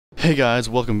Hey guys,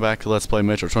 welcome back to Let's Play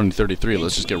Metro 2033.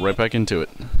 Let's just get right back into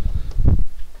it.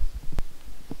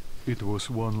 It was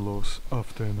one loss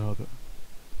after another.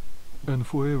 And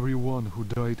for everyone who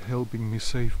died helping me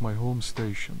save my home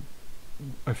station,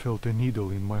 I felt a needle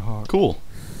in my heart. Cool.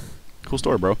 Cool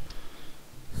story, bro.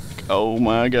 Oh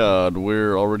my god,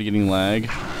 we're already getting lag.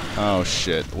 Oh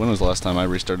shit. When was the last time I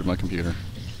restarted my computer?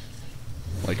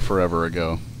 Like forever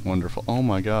ago. Wonderful. Oh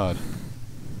my god.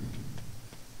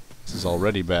 This is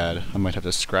already bad. I might have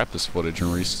to scrap this footage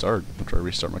and restart after I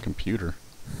restart my computer.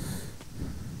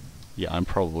 Yeah, I'm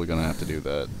probably gonna have to do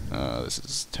that. This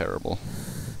is terrible.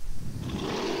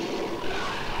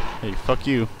 Hey, fuck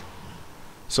you.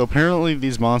 So apparently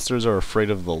these monsters are afraid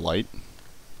of the light.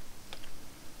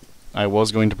 I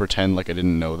was going to pretend like I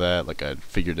didn't know that, like I'd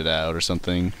figured it out or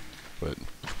something, but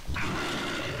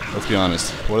let's be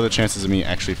honest, what are the chances of me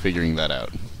actually figuring that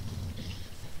out?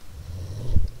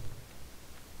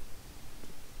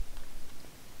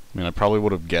 I mean, I probably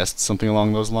would have guessed something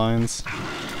along those lines.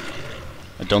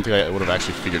 I don't think I would have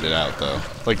actually figured it out, though.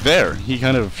 Like, there! He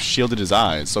kind of shielded his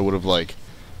eyes, so I would have, like...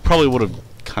 Probably would have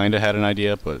kind of had an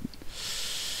idea, but...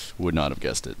 would not have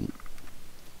guessed it.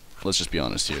 Let's just be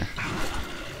honest here.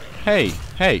 Hey!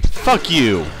 Hey! Fuck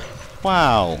you!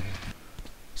 Wow!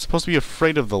 Supposed to be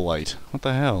afraid of the light. What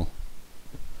the hell?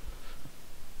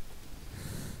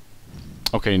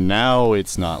 Okay, now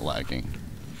it's not lagging.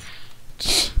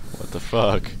 What the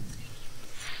fuck?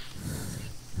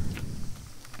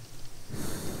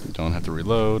 Don't have to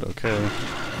reload, okay.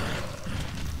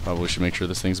 Probably should make sure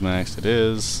this thing's maxed. It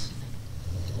is.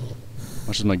 How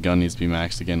much does my gun needs to be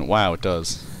maxed again? Wow, it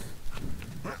does.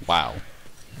 Wow.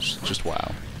 Just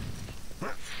wow.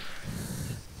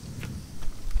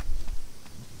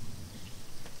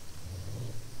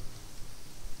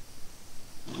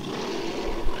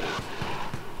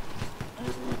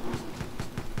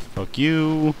 Fuck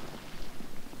you.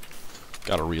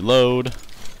 Gotta reload.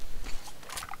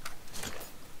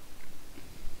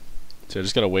 So I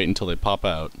just gotta wait until they pop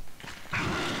out.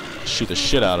 Shoot the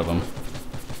shit out of them.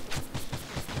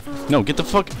 No, get the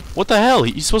fuck... What the hell?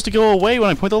 He's supposed to go away when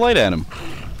I point the light at him.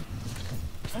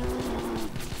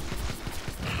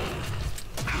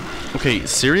 Okay,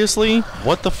 seriously?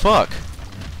 What the fuck?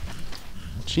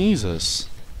 Jesus.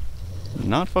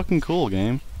 Not fucking cool,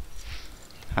 game.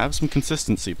 Have some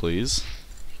consistency, please.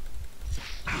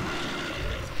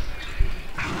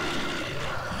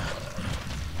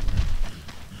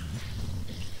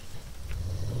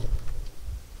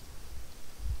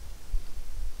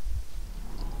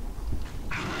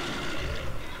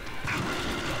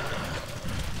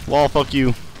 Lol, fuck you.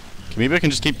 Okay, maybe I can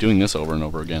just keep doing this over and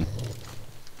over again.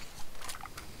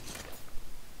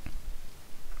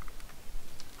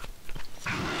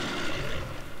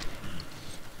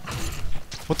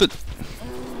 What the...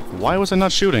 Why was I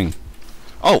not shooting?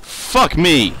 Oh, fuck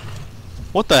me!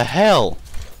 What the hell?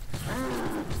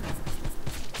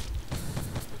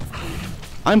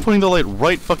 I'm putting the light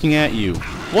right fucking at you.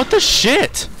 What the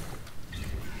shit?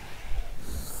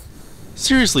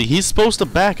 Seriously, he's supposed to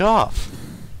back off.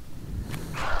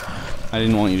 I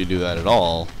didn't want you to do that at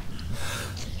all.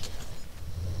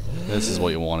 This is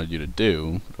what you wanted you to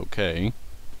do. Okay.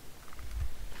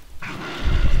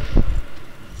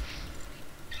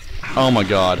 Oh my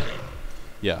god.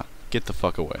 Yeah, get the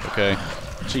fuck away, okay?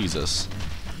 Jesus.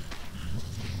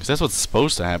 Because that's what's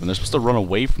supposed to happen. They're supposed to run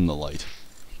away from the light.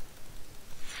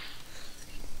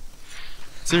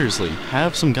 Seriously,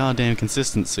 have some goddamn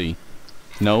consistency.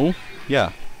 No?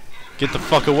 Yeah. Get the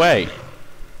fuck away.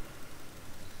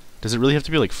 Does it really have to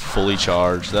be, like, fully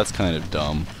charged? That's kind of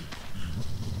dumb.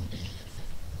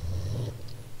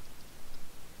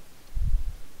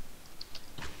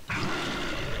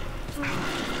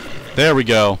 There we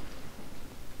go.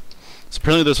 So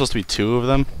apparently there's supposed to be 2 of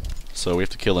them, so we have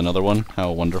to kill another one.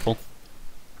 How wonderful.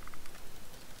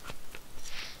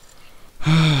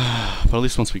 But at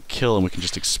least once we kill him, we can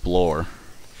just explore.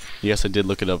 Yes, I did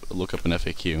look up an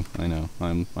FAQ. I know.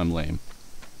 I'm lame.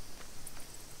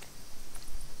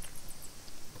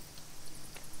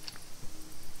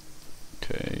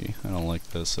 Okay, I don't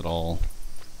like this at all.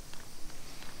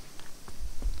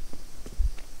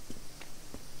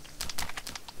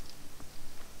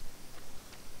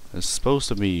 There's supposed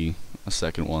to be a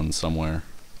second one somewhere.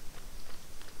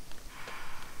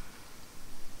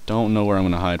 Don't know where I'm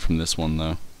gonna hide from this one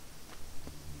though.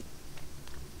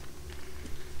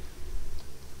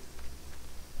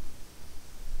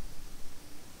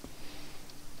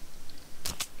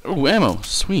 Oh, ammo!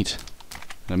 Sweet!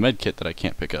 And a med kit that I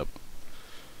can't pick up.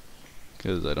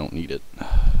 Because I don't need it.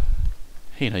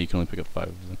 Hate how you can only pick up 5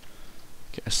 of them.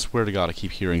 Okay, I swear to God I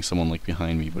keep hearing someone like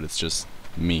behind me, but it's just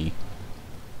me.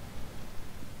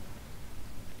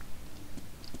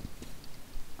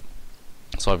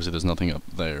 So obviously there's nothing up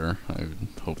there. I would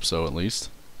hope so, at least.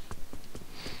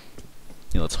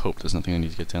 Yeah, let's hope there's nothing I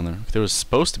need to get down there. There was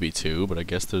supposed to be 2, but I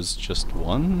guess there's just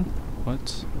 1?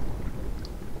 What?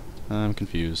 I'm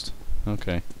confused.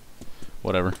 Okay.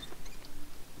 Whatever.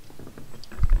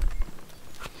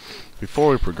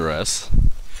 Before we progress,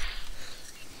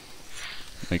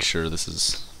 make sure this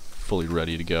is fully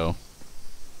ready to go.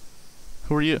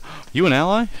 Who are you? You an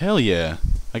ally? Hell yeah.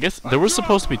 I guess there was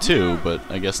supposed to be 2, but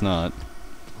I guess not.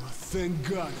 Oh, thank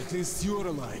God, at least you're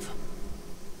alive.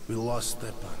 We lost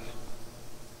Stepan.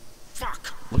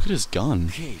 Fuck! Look at his gun.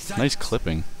 Hey, Nice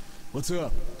clipping. What's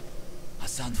up? A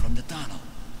sound from the tunnel.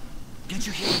 Can't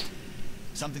you hear it?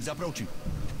 Something's approaching.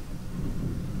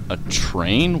 A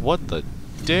train? What the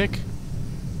dick?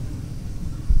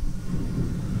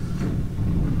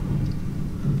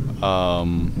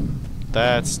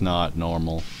 That's not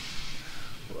normal.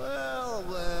 Well,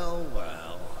 well,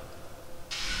 well.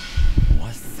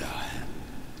 What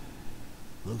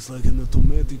the? Looks like an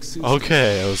automatic system.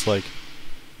 Okay, I was like,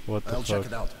 what the I'll fuck? check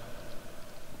it out.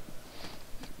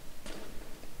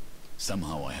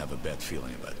 Somehow I have a bad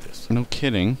feeling about this. No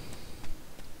kidding.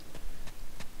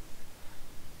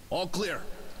 All clear.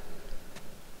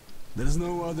 There's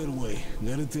no other way.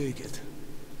 Gotta take it.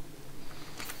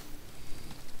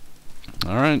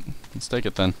 Alright, let's take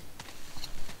it then.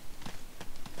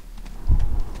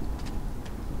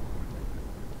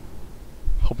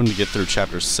 Hoping to get through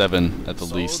chapter 7 at the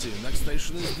least. The next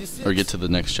station is D6. Or get to the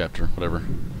next chapter, whatever.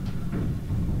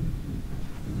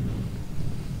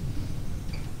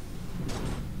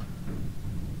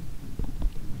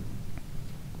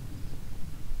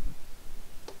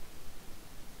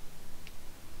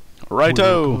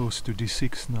 Righto! We were close to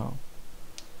D6 now.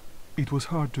 It was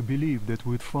hard to believe that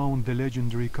we'd found the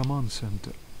legendary command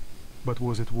center. But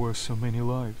was it worth so many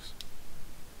lives?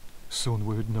 Soon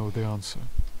we would know the answer.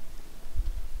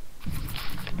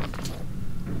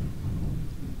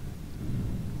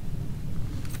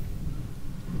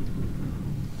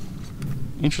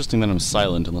 Interesting that I'm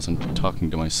silent unless I'm talking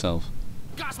to myself.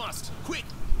 Gas mask, quick!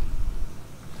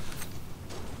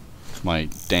 My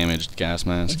damaged gas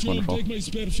mask, wonderful. Take my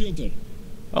spare filter.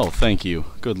 Oh, thank you.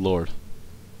 Good lord.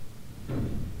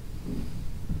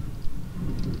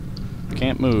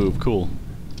 Can't move, cool.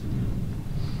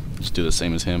 Just do the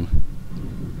same as him.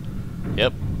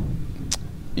 Yep.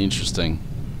 Interesting.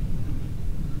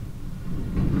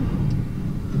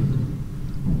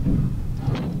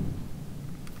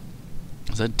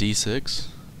 Is that D6?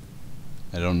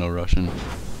 I don't know Russian.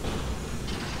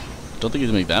 Don't think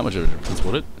it'd make that much of a difference,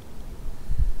 would it?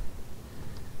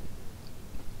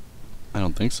 I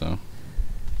don't think so.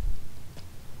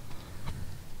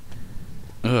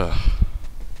 Ugh.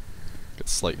 Get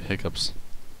slight hiccups.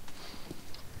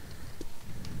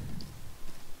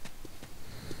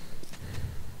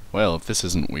 Well, if this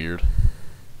isn't weird.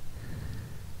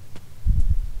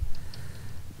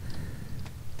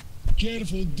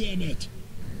 Careful, damn it!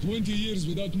 20 years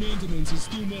without maintenance is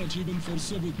too much even for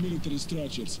Soviet military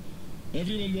structures.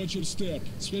 Everyone watch your step,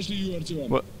 especially you, Artyom.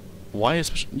 What? Why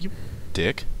especially you,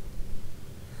 dick?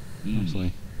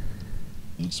 Honestly.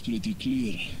 Looks pretty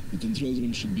clear. The control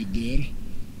room should be there.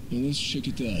 Now let's check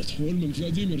it out. Holm and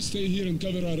Vladimir, stay here and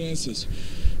cover our asses.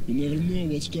 You never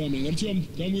know what's coming. Artyom,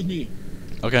 come with me.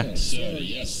 Okay, Yes, sir.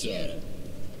 Yes, sir.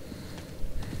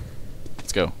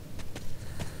 let's go.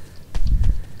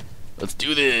 Let's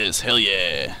do this! Hell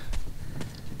yeah!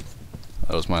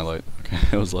 That was my light. Okay,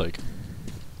 I was like,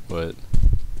 what?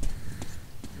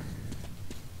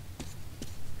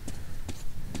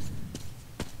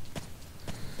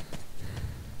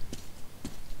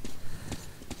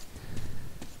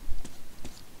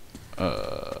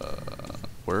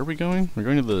 Where are we going? We're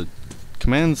going to the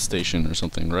command station or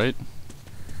something, right?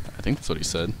 I think that's what he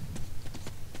said.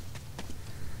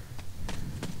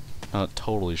 Not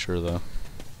totally sure though.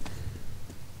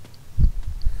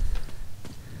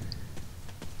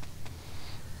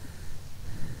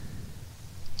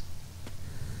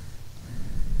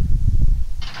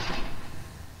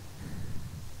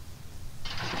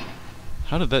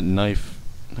 How did that knife...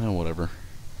 Oh, whatever.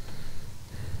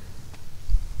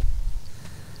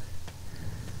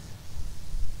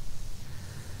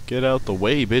 Get out the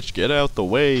way, bitch. Get out the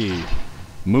way.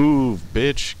 Move,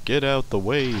 bitch. Get out the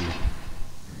way.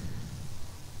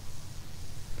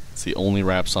 It's the only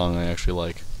rap song I actually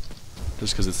like.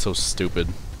 Just because it's so stupid.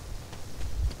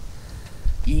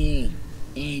 You know,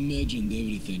 I imagined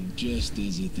everything just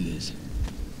as it is.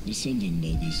 There's something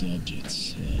about these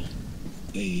objects.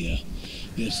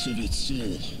 They're Soviet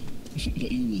soul.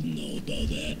 But you wouldn't know about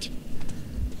that.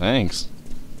 Thanks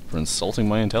for insulting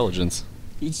my intelligence.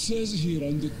 It says here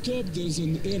on the top there's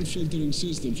an air filtering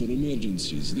system for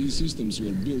emergencies. These systems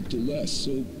were built to last,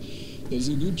 so there's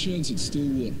a good chance it still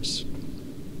works.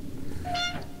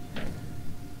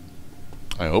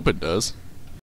 I hope it does.